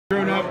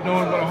Growing up,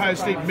 knowing what Ohio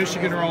State and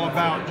Michigan are all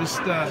about, just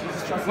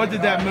what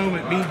did that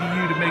moment mean to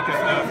you to make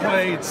a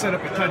play and set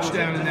up a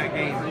touchdown in that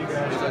game?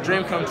 It was a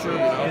dream come true, you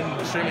know,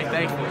 extremely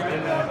thankful.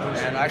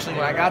 And actually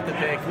when I got the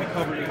pick,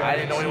 I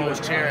didn't know anyone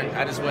was cheering.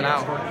 I just went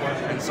out.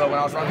 And so when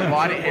I was running the ball,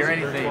 I didn't hear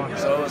anything.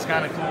 So it was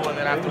kind of cool. And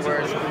then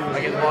afterwards, I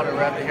get the ball to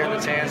rep, to hear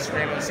the chants,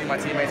 screaming, to see my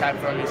teammates happy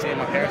for me, seeing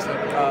my parents in the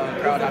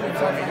crowd happy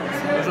for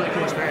me. It was a really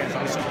cool experience.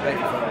 I'm super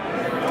thankful for it.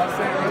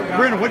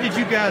 Brendon, what did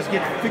you guys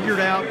get figured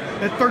out?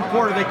 That third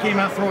quarter, they came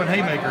out throwing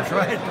haymakers,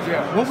 right?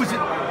 Yeah. What was it?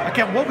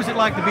 What was it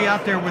like to be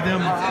out there with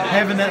them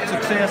having that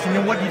success? And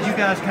then what did you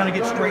guys kind of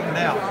get straightened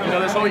out? You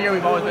know, this whole year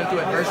we've always been through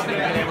adversity,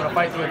 being able to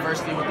fight through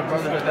adversity with the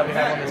brotherhood that we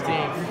have on this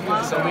team.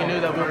 So we knew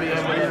that we'll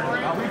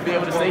be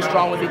able to stay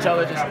strong with each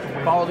other, just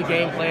follow the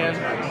game plan.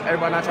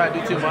 Everybody not try to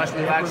do too much,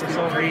 relax,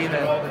 breathe,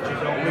 and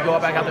when we go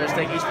back out there and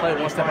take each play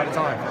one step at a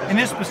time. And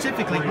then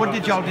specifically, what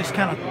did y'all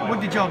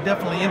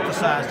definitely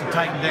emphasize to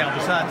tighten down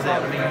besides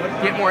that? I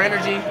mean, get more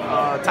energy,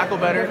 tackle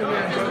better,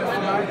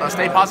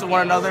 stay positive with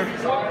one another,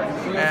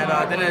 and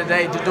at the end of the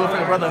day, just do it for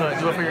the brotherhood.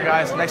 Do it for your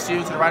guys next to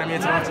you, to the right of me,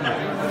 and to the left of me.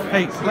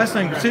 Hey, last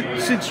thing,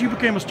 since you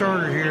became a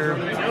starter here,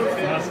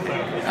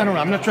 I don't know,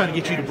 I'm not trying to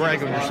get you to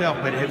brag on yourself,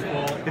 but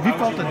have you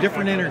felt a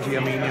different energy, I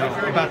mean, you know,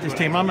 about this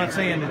team? I'm not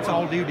saying it's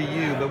all due to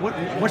you, but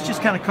what's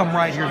just kind of come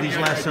right here these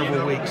last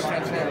several weeks?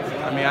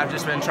 I mean, I've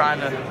just been trying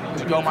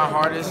to go my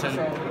hardest and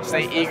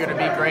stay eager to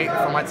be great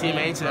for my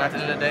teammates, and at the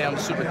end of the day, I'm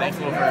super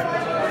thankful for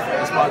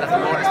the spot that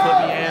the Lord has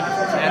put me in.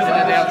 And at the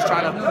end of the day, I'm just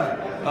trying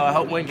to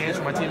help win games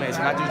for my teammates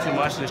and not do too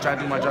much and just try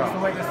to do my job.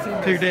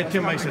 Tell your dad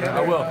Tim Mason.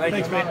 I will.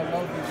 Thanks,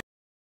 man.